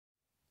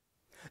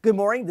Good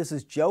morning, this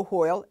is Joe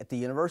Hoyle at the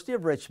University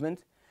of Richmond,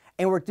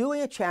 and we're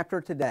doing a chapter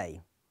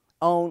today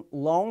on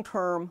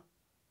long-term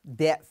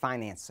debt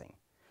financing.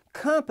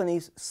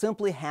 Companies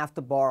simply have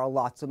to borrow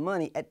lots of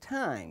money at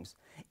times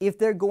if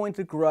they're going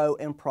to grow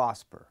and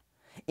prosper.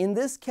 In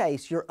this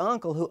case, your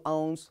uncle who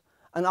owns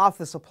an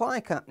office supply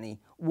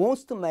company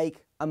wants to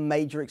make a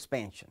major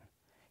expansion.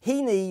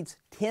 He needs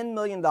 $10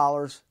 million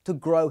to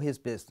grow his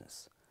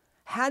business.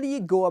 How do you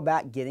go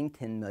about getting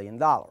 $10 million?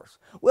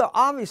 Well,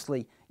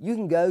 obviously, you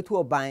can go to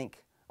a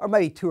bank, or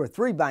maybe 2 or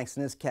 3 banks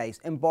in this case,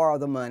 and borrow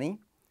the money.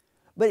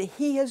 But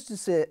he has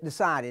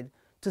decided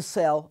to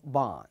sell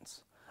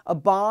bonds. A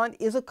bond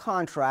is a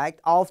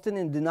contract, often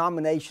in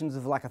denominations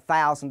of like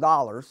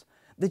 $1,000,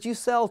 that you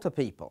sell to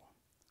people.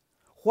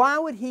 Why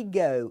would he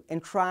go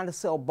and try to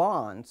sell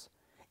bonds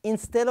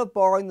instead of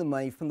borrowing the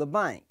money from the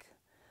bank?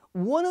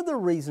 One of the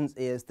reasons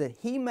is that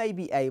he may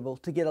be able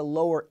to get a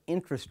lower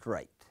interest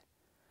rate.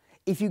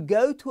 If you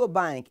go to a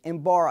bank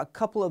and borrow a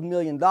couple of $1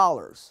 million,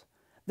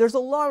 there's a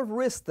lot of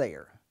risk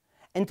there.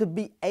 And to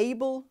be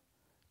able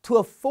to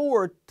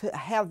afford to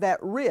have that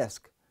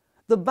risk,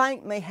 the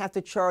bank may have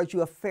to charge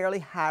you a fairly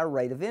high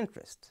rate of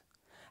interest.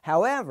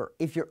 However,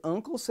 if your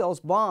uncle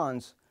sells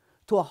bonds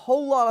to a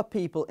whole lot of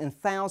people in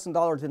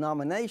 $1,000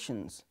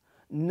 denominations,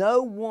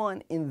 no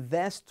one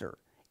investor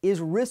is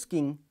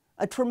risking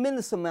a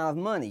tremendous amount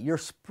of money. You're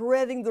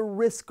spreading the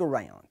risk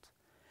around.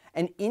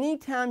 And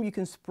anytime you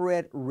can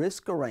spread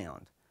risk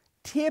around,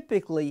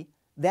 typically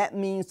that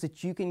means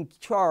that you can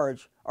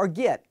charge or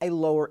get a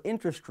lower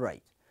interest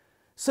rate.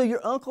 So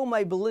your uncle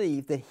may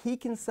believe that he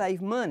can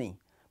save money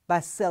by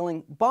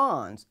selling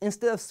bonds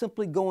instead of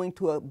simply going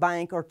to a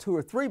bank or 2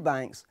 or 3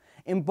 banks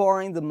and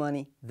borrowing the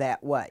money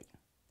that way.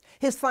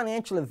 His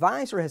financial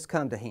advisor has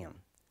come to him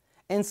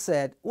and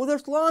said, well,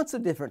 there's lots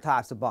of different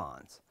types of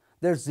bonds.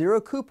 There's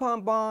zero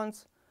coupon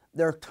bonds,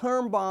 there are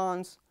term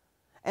bonds,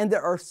 and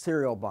there are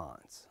serial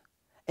bonds.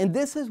 And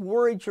this has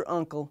worried your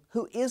uncle,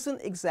 who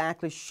isn't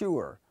exactly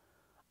sure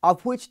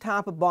of which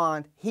type of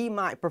bond he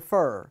might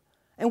prefer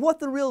and what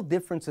the real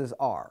differences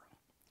are.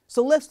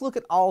 So let's look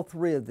at all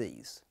 3 of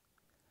these.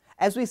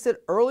 As we said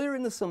earlier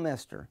in the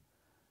semester,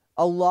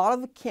 a lot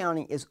of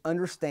accounting is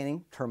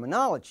understanding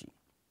terminology.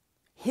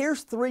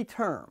 Here's 3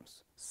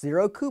 terms: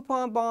 zero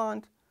coupon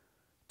bond,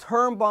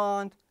 term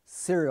bond,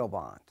 serial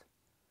bond.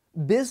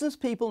 Business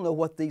people know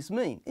what these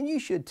mean, and you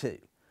should too.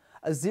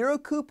 A zero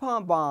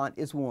coupon bond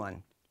is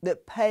one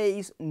that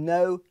pays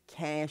no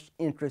cash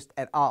interest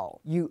at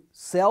all. You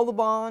sell the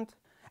bond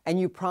and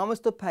you promise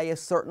to pay a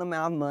certain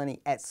amount of money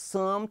at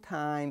some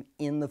time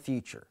in the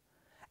future,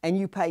 and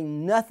you pay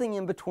nothing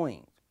in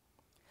between.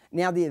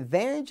 Now, the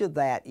advantage of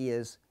that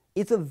is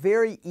it's a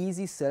very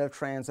easy set of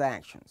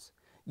transactions.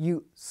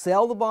 You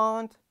sell the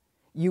bond,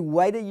 you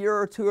wait a year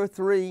or 2 or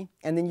 3,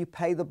 and then you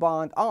pay the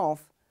bond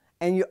off,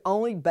 and you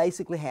only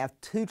basically have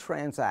 2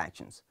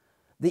 transactions: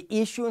 the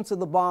issuance of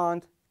the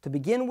bond to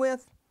begin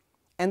with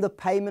and the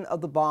payment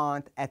of the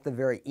bond at the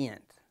very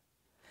end.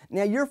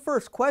 Now, your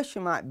first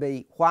question might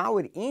be, why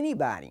would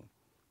anybody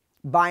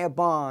buy a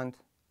bond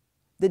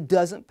that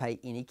doesn't pay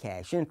any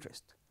cash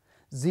interest?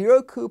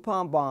 Zero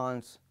coupon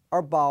bonds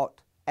are bought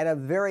at a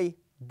very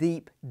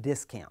deep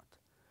discount.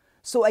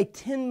 So a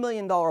 $10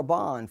 million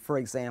bond, for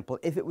example,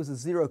 if it was a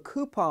zero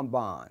coupon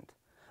bond,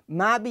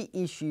 might be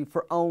issued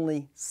for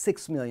only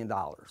 $6 million.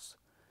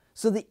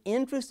 So the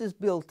interest is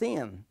built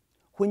in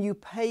when you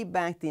pay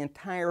back the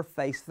entire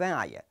face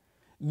value.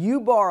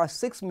 You borrow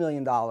 $6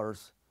 million,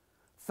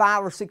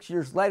 5 or 6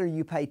 years later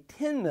you pay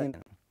 $10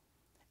 million.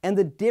 And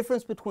the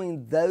difference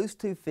between those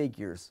 2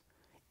 figures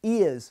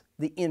is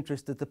the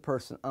interest that the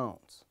person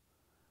owns.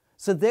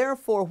 So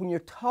therefore, when you're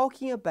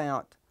talking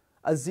about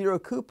a zero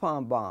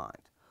coupon bond,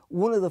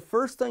 one of the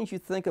first things you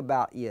think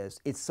about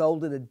is it's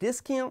sold at a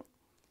discount,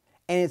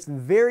 and it's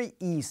very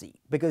easy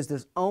because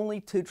there's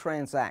only 2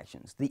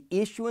 transactions: the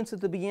issuance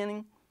at the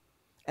beginning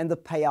and the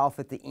payoff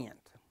at the end.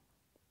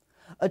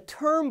 A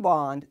term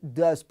bond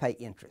does pay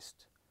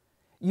interest.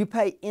 You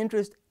pay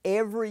interest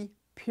every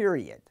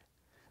period.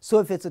 So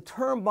if it's a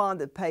term bond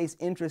that pays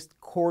interest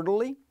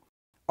quarterly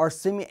or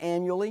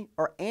semi-annually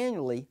or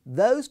annually,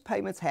 those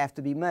payments have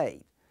to be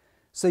made.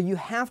 So you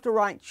have to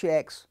write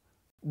checks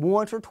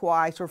once or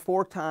twice or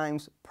 4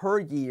 times per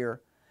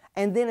year,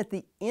 and then at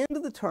the end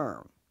of the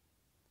term,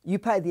 you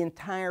pay the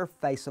entire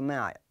face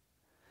amount.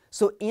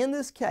 So in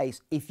this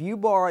case, if you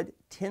borrowed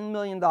 $10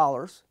 million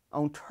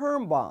on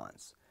term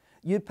bonds,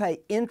 you'd pay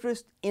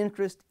interest,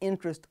 interest,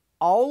 interest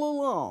all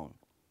along,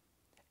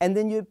 and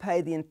then you'd pay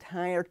the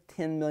entire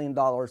 $10 million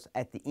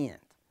at the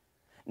end.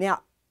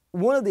 Now,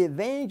 one of the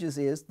advantages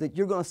is that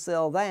you're going to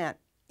sell that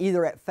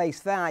either at face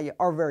value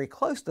or very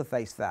close to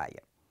face value.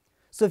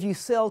 So if you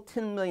sell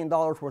 $10 million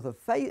worth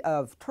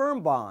of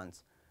term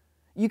bonds,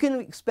 you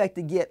can expect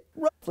to get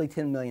roughly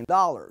 $10 million.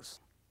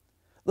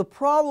 The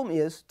problem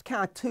is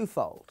kind of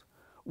twofold.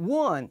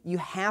 One, you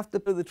have to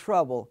go to the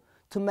trouble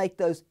to make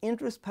those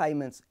interest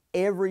payments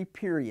every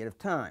period of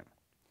time.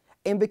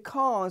 And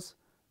because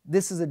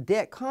this is a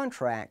debt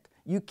contract,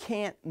 you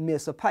can't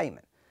miss a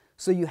payment.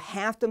 So you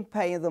have to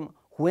pay them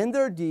when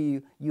they're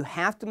due, you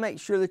have to make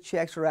sure the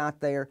checks are out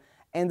there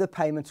and the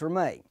payments are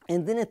made.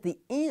 And then at the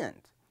end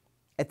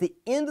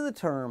of the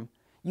term,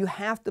 you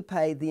have to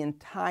pay the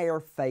entire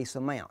face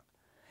amount.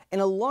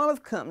 And a lot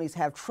of companies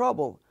have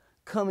trouble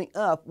coming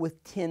up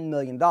with $10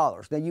 million.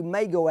 Now, you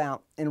may go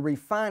out and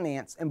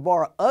refinance and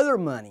borrow other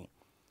money,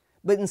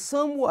 but in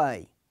some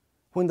way,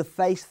 when the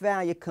face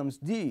value comes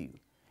due,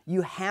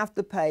 you have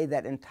to pay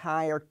that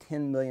entire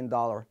 $10 million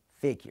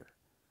figure.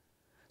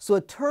 So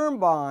a term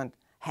bond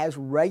has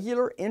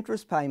regular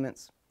interest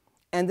payments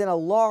and then a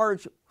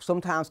large,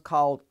 sometimes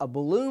called a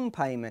balloon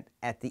payment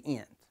at the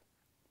end.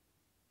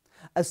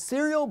 A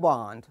serial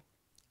bond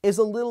is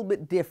a little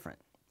bit different.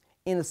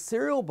 In a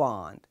serial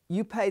bond,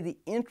 you pay the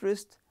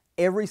interest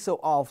every so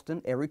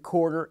often, every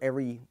quarter,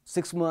 every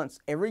 6 months,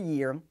 every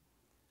year,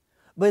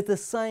 but at the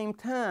same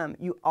time,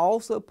 you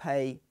also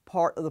pay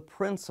part of the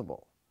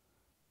principal.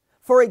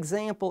 For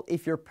example,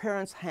 if your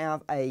parents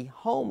have a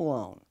home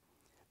loan,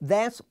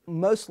 that's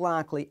most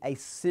likely a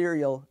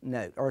serial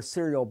note or a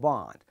serial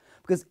bond,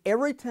 because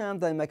every time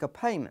they make a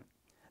payment,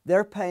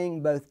 they're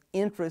paying both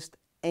interest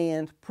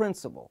and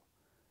principal.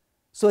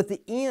 So at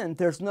the end,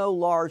 there's no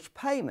large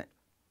payment,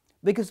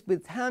 because by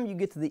the time you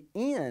get to the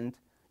end,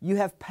 you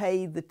have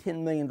paid the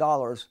 $10 million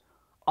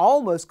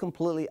almost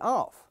completely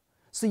off.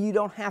 So you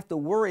don't have to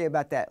worry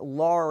about that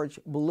large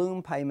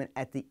balloon payment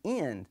at the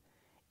end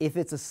if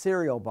it's a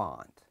serial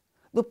bond.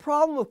 The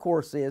problem, of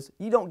course, is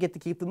you don't get to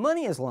keep the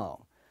money as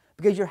long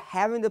because you're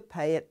having to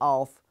pay it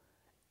off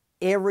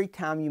every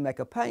time you make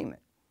a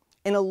payment.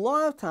 And a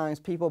lot of times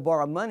people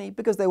borrow money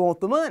because they want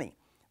the money.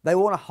 They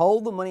want to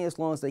hold the money as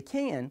long as they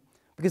can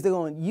because they're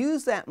going to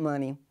use that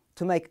money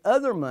to make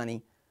other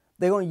money.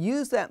 They're going to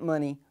use that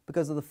money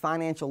because of the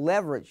financial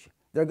leverage.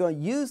 They're going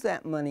to use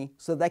that money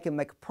so they can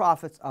make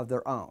profits of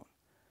their own.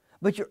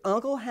 But your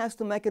uncle has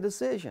to make a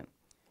decision.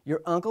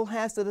 Your uncle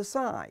has to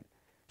decide,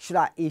 should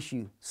I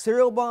issue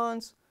serial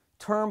bonds,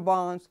 term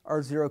bonds,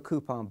 or zero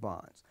coupon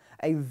bonds?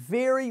 A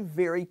very,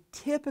 very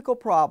typical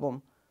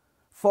problem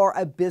for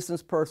a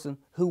business person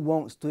who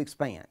wants to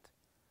expand.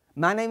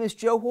 My name is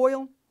Joe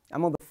Hoyle.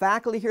 I'm on the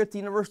faculty here at the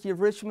University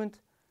of Richmond.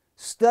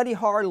 Study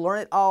hard, learn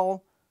it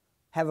all.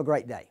 Have a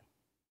great day.